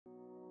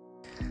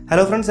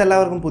Hello friends,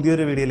 എല്ലാവർക്കും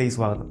പുതിയൊരു വീഡിയോയിലേക്ക്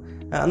സ്വാഗതം.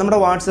 നമ്മുടെ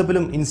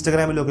വാട്സാപ്പിലും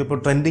ഇൻസ്റ്റാഗ്രാമിലും ഒക്കെ ഇപ്പോൾ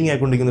ട്രെൻഡിങ്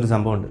ആയിക്കൊണ്ടിരിക്കുന്ന ഒരു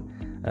സംഭവമുണ്ട്.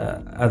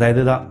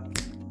 അതായത്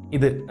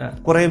ഇത്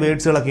കുറേ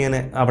വേർഡ്സുകളൊക്കെ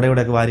ഇങ്ങനെ അവിടെ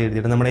ഇവിടെയൊക്കെ വാരി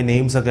എഴുതിയിട്ട് നമ്മുടെ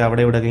നെയിംസ് ഒക്കെ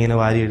അവിടെ ഇവിടെയൊക്കെ ഇങ്ങനെ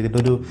വാരി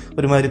എഴുതിയിട്ട്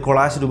ഒരുമാതിരി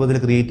കൊളാഷ് രൂപത്തിൽ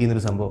ക്രിയേറ്റ്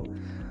ചെയ്യുന്നൊരു സംഭവം.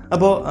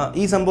 അപ്പോൾ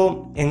ഈ സംഭവം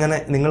എങ്ങനെ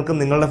നിങ്ങൾക്കും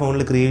നിങ്ങളുടെ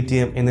ഫോണിൽ ക്രിയേറ്റ്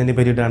ചെയ്യാം എന്നതിനെ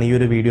പറ്റിയിട്ടാണ് ഈ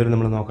ഒരു വീഡിയോയിൽ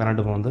നമ്മൾ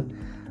നോക്കാനായിട്ട് പോകുന്നത്.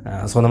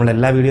 സോ നമ്മൾ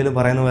എല്ലാ വീഡിയോയിലും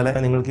പറയുന്ന പോലെ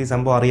നിങ്ങൾക്ക് ഈ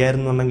സംഭവം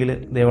അറിയാമായിരുന്നുണ്ടെങ്കിൽ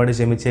ദയവായിട്ട്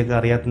ക്ഷമിച്ചേക്കുക.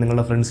 അറിയാത്ത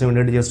നിങ്ങളുടെ ഫ്രണ്ട്സിന്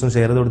വേണ്ടിയിട്ട് ജസ്റ്റ് ഒന്ന്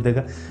ഷെയർ ചെയ്ത്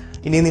കൊടുത്തേക്കുക.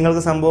 ഇനി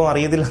നിങ്ങൾക്ക് സംഭവം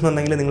അറിയത്തില്ല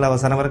എന്നുണ്ടെങ്കിൽ നിങ്ങൾ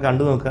അവസാനം വരെ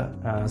കണ്ടു നോക്കുക.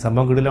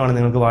 സംഭവം കിടിലമാണ്.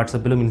 നിങ്ങൾക്ക്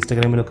വാട്സപ്പിലും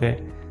ഇൻസ്റ്റാഗ്രാമിലും ഒക്കെ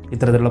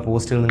ഇത്തരത്തിലുള്ള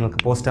പോസ്റ്റുകൾ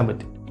നിങ്ങൾക്ക് പോസ്റ്റ് ചെയ്യാൻ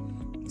പറ്റും.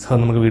 സോ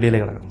നമുക്ക്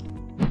വീഡിയോയിലേക്ക് കിടക്കാം.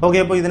 ഓക്കെ,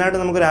 അപ്പോൾ ഇതിനായിട്ട്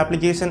നമുക്കൊരു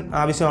ആപ്ലിക്കേഷൻ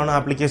ആവശ്യമാണ്.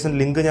 ആപ്ലിക്കേഷൻ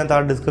ലിങ്ക് ഞാൻ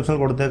താഴെ ഡിസ്ക്രിപ്ഷനിൽ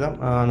കൊടുത്തേക്കാം.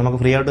 നമുക്ക്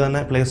ഫ്രീ ആയിട്ട്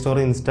തന്നെ പ്ലേ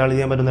സ്റ്റോറിൽ ഇൻസ്റ്റാൾ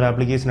ചെയ്യാൻ പറ്റുന്ന ഒരു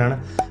ആപ്ലിക്കേഷനാണ്.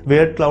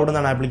 വേർഡ് ക്ലൗഡ്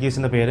എന്നാണ്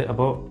ആപ്ലിക്കേഷൻ്റെ പേര്.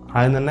 അപ്പോൾ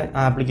ആദ്യം തന്നെ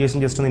ആ ആപ്ലിക്കേഷൻ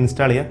ജസ്റ്റ് ഒന്ന്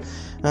ഇൻസ്റ്റാൾ ചെയ്യാം.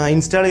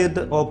 ഇൻസ്റ്റാൾ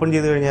ചെയ്തിട്ട് ഓപ്പൺ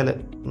ചെയ്ത് കഴിഞ്ഞാൽ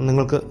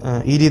നിങ്ങൾക്ക്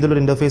ഈ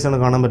രീതിയിലൊരു ഇൻ്റർഫേസാണ്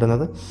കാണാൻ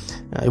പറ്റുന്നത്.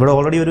 ഇവിടെ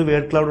ഓൾറെഡി ഒരു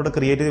വേർഡ് ക്ലൗഡ് ഇവിടെ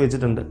ക്രിയേറ്റ് ചെയ്ത്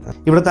വെച്ചിട്ടുണ്ട്.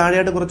 ഇവിടെ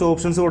താഴെയായിട്ട് കുറച്ച്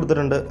ഓപ്ഷൻസ്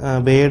കൊടുത്തിട്ടുണ്ട്.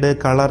 വേർഡ്,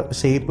 കളർ,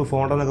 ഷേപ്പ്,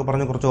 ഫോണ്ട് എന്നൊക്കെ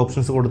പറഞ്ഞ് കുറച്ച്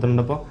ഓപ്ഷൻസ്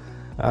കൊടുത്തിട്ടുണ്ട്. അപ്പോൾ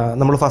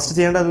നമ്മൾ ഫസ്റ്റ്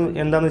ചെയ്യേണ്ടത്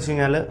എന്താണെന്ന് വെച്ച്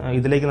കഴിഞ്ഞാൽ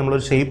ഇതിലേക്ക്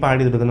നമ്മളൊരു ഷേപ്പ് ആഡ്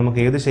ചെയ്തെടുക്കും.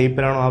 നമുക്ക് ഏത്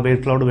ഷേപ്പിലാണോ ആ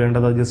വേർഡ് ക്ലൗഡ്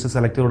വേണ്ടത് അത് ജസ്റ്റ്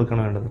സെലക്ട് ചെയ്ത്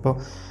കൊടുക്കണം വേണ്ടത്. അപ്പോൾ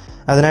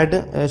അതിനായിട്ട്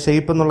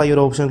ഷേപ്പ് എന്നുള്ള ഈ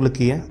ഒരു ഓപ്ഷൻ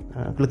ക്ലിക്ക്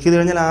ചെയ്യുക. ക്ലിക്ക് ചെയ്ത്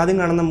കഴിഞ്ഞാൽ ആദ്യം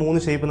കാണുന്ന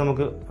 3 ഷേപ്പ്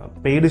നമുക്ക്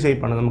പെയ്ഡ്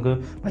ഷേപ്പാണ്. നമുക്ക്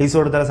പൈസ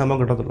കൊടുത്താലേ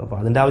സംഭവം കിട്ടത്തുള്ളൂ. അപ്പോൾ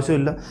അതിൻ്റെ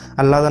ആവശ്യമില്ല.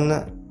 അല്ലാതെ തന്നെ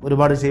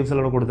ഒരുപാട് ഷേപ്പ്സ്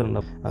ഇവിടെ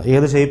കൊടുത്തിട്ടുണ്ട്.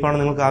 ഏത് ഷേപ്പാണ്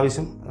നിങ്ങൾക്ക്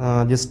ആവശ്യം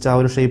ജസ്റ്റ് ആ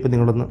ഒരു ഷേപ്പ്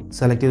നിങ്ങളൊന്ന്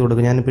സെലക്ട് ചെയ്ത്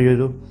കൊടുക്കുക. ഞാനിപ്പോൾ ഈ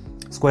ഒരു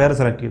സ്ക്വയർ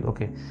സെലക്ട് ചെയ്തു.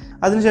 ഓക്കെ,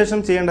 അതിനുശേഷം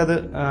ചെയ്യേണ്ടത്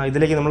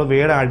ഇതിലേക്ക് നമ്മൾ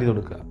വേർഡ് ആഡ് ചെയ്ത്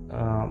കൊടുക്കുക.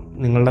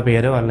 നിങ്ങളുടെ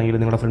പേരോ അല്ലെങ്കിൽ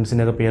നിങ്ങളുടെ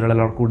ഫ്രണ്ട്സിൻ്റെയൊക്കെ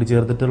പേരുകളെല്ലാം കൂടി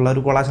ചേർത്തിട്ടുള്ള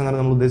ഒരു കൊളാഷ് എന്നാണ്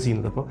നമ്മൾ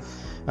ഉദ്ദേശിക്കുന്നത്. അപ്പോൾ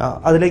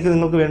അതിലേക്ക്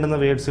നിങ്ങൾക്ക് വേണ്ടുന്ന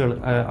വേർഡ്സുകൾ,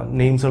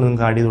 നെയിംസുകൾ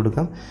നിങ്ങൾക്ക് ആഡ് ചെയ്ത്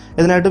കൊടുക്കാം.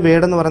 ഇതിനായിട്ട്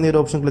വേർഡ് എന്ന് പറയുന്ന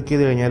ഒരു ഓപ്ഷൻ ക്ലിക്ക്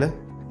ചെയ്ത് കഴിഞ്ഞാൽ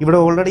ഇവിടെ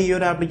ഓൾറെഡി ഈ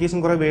ഒരു ആപ്ലിക്കേഷൻ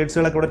കുറേ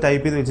വേർഡ്സുകളൊക്കെ ഇവിടെ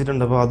ടൈപ്പ് ചെയ്ത്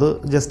വെച്ചിട്ടുണ്ട്. അപ്പോൾ അത്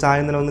ജസ്റ്റ്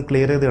ആദ്യം തന്നെ ഒന്ന്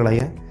ക്ലിയർ ചെയ്ത്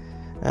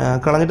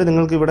കളഞ്ഞിട്ട്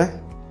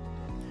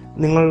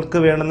നിങ്ങൾക്ക്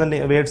വേണ്ടുന്ന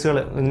വേർഡ്സുകൾ,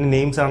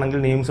 നെയിംസ് ആണെങ്കിൽ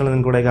നെയിംസുകൾ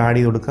നിങ്ങൾക്ക് ഇവിടെ ആഡ്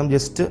ചെയ്ത് കൊടുക്കാം.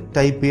 ജസ്റ്റ്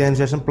ടൈപ്പ് ചെയ്യാൻ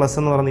ശേഷം പ്ലസ്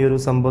എന്ന് പറഞ്ഞ ഈ ഒരു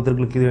സംഭവത്തിൽ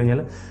ക്ലിക്ക് ചെയ്ത് കഴിഞ്ഞാൽ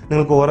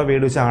നിങ്ങൾക്ക് ഓരോ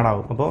വേർഡ് വെച്ച് ആഡ്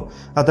ആവും. അപ്പോൾ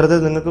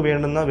അത്തരത്തിൽ നിങ്ങൾക്ക്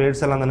വേണ്ടുന്ന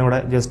വേർഡ്സ് എല്ലാം തന്നെ ഇവിടെ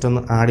ജസ്റ്റ്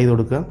ഒന്ന് ആഡ് ചെയ്ത്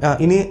കൊടുക്കുക.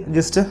 ഇനി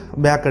ജസ്റ്റ്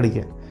ബാക്ക്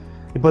അടിക്കുക.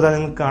 ഇപ്പോൾ അതാ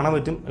നിങ്ങൾക്ക് കാണാൻ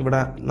പറ്റും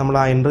ഇവിടെ നമ്മൾ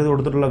ആ എൻ്റർ ചെയ്ത്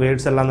കൊടുത്തിട്ടുള്ള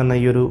വേർഡ്സ് എല്ലാം തന്നെ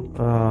ഈ ഒരു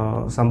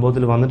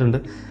സംഭവത്തിൽ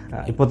വന്നിട്ടുണ്ട്.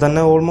 ഇപ്പോൾ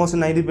തന്നെ ഓൾമോസ്റ്റ്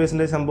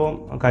 90% സംഭവം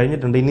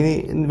കഴിഞ്ഞിട്ടുണ്ട്. ഇനി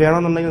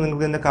വേണമെന്നുണ്ടെങ്കിൽ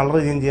നിങ്ങൾക്ക് ഇതിൻ്റെ കളർ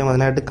ചേഞ്ച് ചെയ്യാം.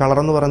 അതിനായിട്ട് കളർ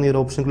എന്ന് പറഞ്ഞ ഈ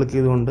ഒരു ഓപ്ഷൻ ക്ലിക്ക്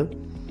ചെയ്തുകൊണ്ട്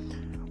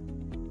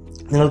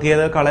നിങ്ങൾക്ക്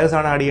ഏത്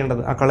കളേഴ്സാണ് ആഡ്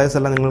ചെയ്യേണ്ടത് ആ കളേഴ്സ്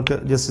എല്ലാം നിങ്ങൾക്ക്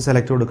ജസ്റ്റ്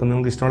സെലക്ട് കൊടുക്കും.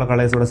 നിങ്ങൾക്ക് ഇഷ്ടമുള്ള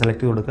കളേഴ്സ് ഇവിടെ സെലക്ട്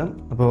ചെയ്ത് കൊടുക്കാം.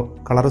 അപ്പോൾ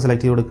കളർ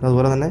സെലക്ട് ചെയ്ത് കൊടുക്കുക.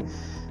 അതുപോലെ തന്നെ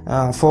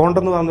ഫോണ്ട്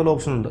എന്ന് പറഞ്ഞൊരു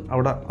ഓപ്ഷൻ ഉണ്ട്.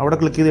 അവിടെ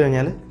ക്ലിക്ക് ചെയ്ത്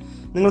കഴിഞ്ഞാൽ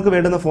നിങ്ങൾക്ക്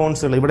വേണ്ടുന്ന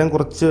ഫോൺസുകൾ, ഇവിടെയും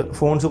കുറച്ച്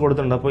ഫോൺസ്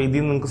കൊടുത്തിട്ടുണ്ട്. അപ്പോൾ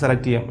ഇതിൽ നിങ്ങൾക്ക്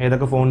സെലക്ട് ചെയ്യാം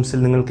ഏതൊക്കെ ഫോൺസിൽ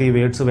നിങ്ങൾക്ക് ഈ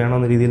വേർഡ്സ്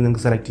വേണമെന്ന രീതിയിൽ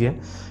നിങ്ങൾക്ക് സെലക്ട് ചെയ്യാം.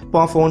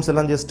 അപ്പോൾ ആ ഫോൺസ്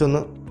എല്ലാം ജസ്റ്റ്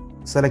ഒന്ന്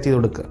സെലക്ട് ചെയ്ത്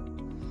കൊടുക്കുക.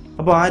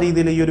 അപ്പോൾ ആ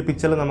രീതിയിൽ ഈ ഒരു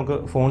പിക്ചറിൽ നമുക്ക്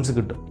ഫോൺസ്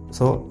കിട്ടും.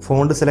 സോ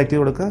ഫോണ്ട് സെലക്ട്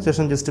ചെയ്ത് കൊടുക്കുക.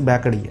 ശേഷം ജസ്റ്റ്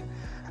ബാക്ക് അടിക്കുക.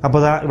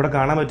 അപ്പോൾ ഇവിടെ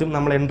കാണാൻ പറ്റും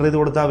നമ്മൾ എൻ്റർ ചെയ്ത്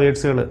കൊടുത്ത ആ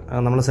വേർഡ്സുകൾ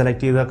നമ്മൾ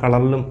സെലക്ട് ചെയ്ത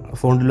കളറിലും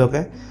ഫോണ്ടിലും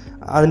ഒക്കെ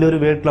അതിൻ്റെ ഒരു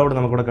വേർഡ് ക്ലൗഡ്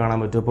നമുക്കിവിടെ കാണാൻ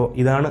പറ്റും. അപ്പോൾ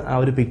ഇതാണ് ആ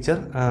ഒരു പിക്ചർ.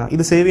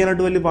 ഇത് സേവ്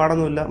ചെയ്യാനായിട്ട് വലിയ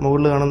പാടൊന്നുമില്ല.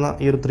 മുകളിൽ കാണുന്ന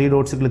ഈ ഒരു 3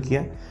 ഡോട്ട്സ് ക്ലിക്ക്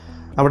ചെയ്യുക.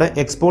 അവിടെ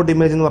എക്സ്പോർട്ട്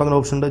ഇമേജ് എന്ന് പറഞ്ഞ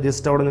ഓപ്ഷൻ ഉണ്ട്.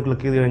 ജസ്റ്റ് അവിടെ നിന്ന്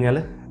ക്ലിക്ക് ചെയ്ത് കഴിഞ്ഞാൽ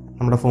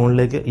നമ്മുടെ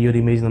ഫോണിലേക്ക് ഈ ഒരു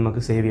ഇമേജ്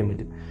നമുക്ക് സേവ് ചെയ്യാൻ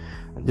പറ്റും.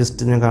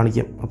 ജസ്റ്റ് ഞാൻ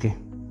കാണിക്കാം. ഓക്കെ,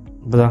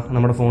 ഇപ്പോൾ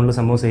നമ്മുടെ ഫോണിൽ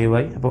സംഭവം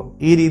സേവായി. അപ്പോൾ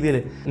ഈ രീതിയിൽ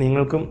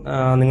നിങ്ങൾക്കും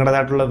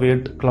നിങ്ങളുടേതായിട്ടുള്ള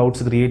വേർഡ്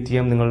ക്ലൗഡ്സ് ക്രിയേറ്റ്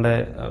ചെയ്യാം. നിങ്ങളുടെ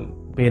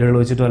പേരുകൾ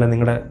വെച്ചിട്ടോ അല്ലെങ്കിൽ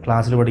നിങ്ങളുടെ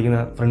ക്ലാസ്സിൽ പഠിക്കുന്ന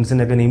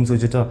ഫ്രണ്ട്സിൻ്റെയൊക്കെ നെയിംസ്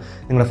വെച്ചിട്ടോ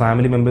നിങ്ങളുടെ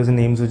ഫാമിലി മെമ്പേഴ്സിൻ്റെ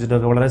നെയിംസ് വെച്ചിട്ടോ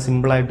ഒക്കെ വളരെ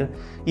സിമ്പിളായിട്ട്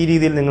ഈ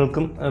രീതിയിൽ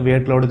നിങ്ങൾക്കും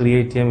വേർഡ് ക്ലൗഡ്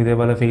ക്രിയേറ്റ് ചെയ്യാം.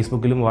 ഇതേപോലെ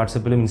ഫേസ്ബുക്കിലും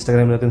വാട്സപ്പിലും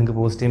ഇൻസ്റ്റാഗ്രാമിലൊക്കെ നിങ്ങൾക്ക്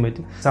പോസ്റ്റ് ചെയ്യാൻ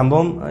പറ്റും.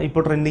 സംഭവം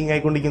ഇപ്പോൾ ട്രെൻഡിങ്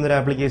ആയിക്കൊണ്ടിരിക്കുന്ന ഒരു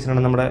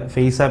ആപ്ലിക്കേഷനാണ്. നമ്മുടെ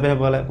ഫേസ് ആപ്പിനെ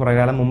പോലെ കുറേ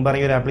കാലം മുമ്പ്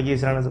ഇറങ്ങിയ ഒരു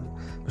ആപ്ലിക്കേഷനാണ്.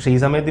 പക്ഷേ ഈ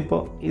സമയത്ത്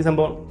ഇപ്പോൾ ഈ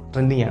സംഭവം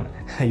ട്രെൻഡിങ് ആണ്.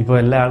 ഇപ്പോൾ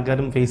എല്ലാ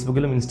ആൾക്കാരും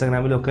ഫേസ്ബുക്കിലും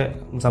ഇൻസ്റ്റാഗ്രാമിലും ഒക്കെ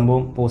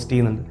സംഭവം പോസ്റ്റ്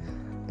ചെയ്യുന്നുണ്ട്.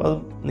 അപ്പോൾ അത്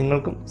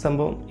നിങ്ങൾക്കും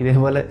സംഭവം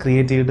ഇതേപോലെ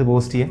ക്രിയേറ്റ് ചെയ്തിട്ട്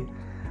പോസ്റ്റ് ചെയ്യാം.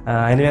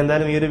 അതിന്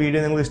എന്തായാലും ഈ ഒരു വീഡിയോ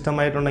നിങ്ങൾക്ക്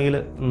ഇഷ്ടമായിട്ടുണ്ടെങ്കിൽ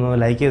ഒന്ന്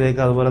ലൈക്ക്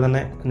ചെയ്തേക്കുക. അതുപോലെ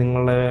തന്നെ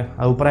നിങ്ങളുടെ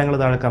അഭിപ്രായങ്ങൾ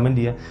താഴെ കമൻറ്റ്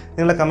ചെയ്യുക.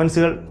 നിങ്ങളുടെ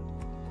കമൻസുകൾ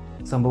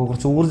സംഭവം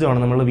കുറച്ച് ഊർജ്ജമാണ്.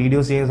 നമ്മൾ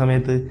വീഡിയോസ് ചെയ്യുന്ന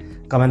സമയത്ത്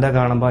കമൻറ്റൊക്കെ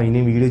കാണുമ്പോൾ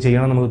ഇനിയും വീഡിയോ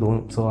ചെയ്യണം നമുക്ക്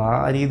തോന്നും. സോ ആ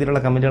രീതിയിലുള്ള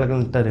കമൻറ്റുകളൊക്കെ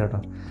ഇട്ടുതരും കേട്ടോ.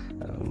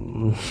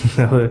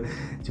 അത്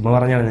ചുമ്മാ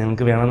പറഞ്ഞാണ്.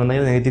 നിങ്ങൾക്ക്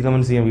വേണമെന്നുണ്ടെങ്കിൽ നെഗറ്റീവ്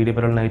കമൻറ്റ്സ് ചെയ്യാം. വീഡിയോ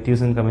പരമുള്ള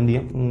നെഗറ്റീവ്സ് കമൻറ്റ്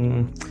ചെയ്യാം.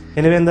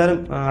 എനിവേ എന്തായാലും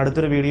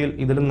അടുത്തൊരു വീഡിയോയിൽ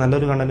ഇതിലും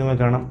നല്ലൊരു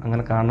കണ്ടന്റുമായി കാണാം.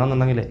 അങ്ങനെ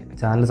കാണണമെന്നുണ്ടെങ്കിൽ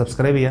ചാനൽ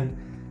സബ്സ്ക്രൈബ് ചെയ്യാം.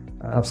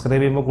 സബ്സ്ക്രൈബ്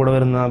ചെയ്യുമ്പോൾ കൂടെ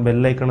വരുന്ന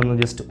ബെല്ലൈക്കണമെന്ന്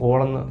ജസ്റ്റ്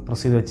ഓളെന്ന്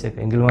പ്രസ് ചെയ്ത്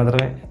വെച്ചേക്കാം. എങ്കിൽ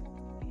മാത്രമേ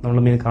നമ്മൾ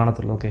മീൻ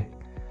കാണത്തുള്ളൂ. ഓക്കെ,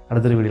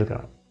 അടുത്തൊരു വീഡിയോയിൽ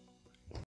കാണാം.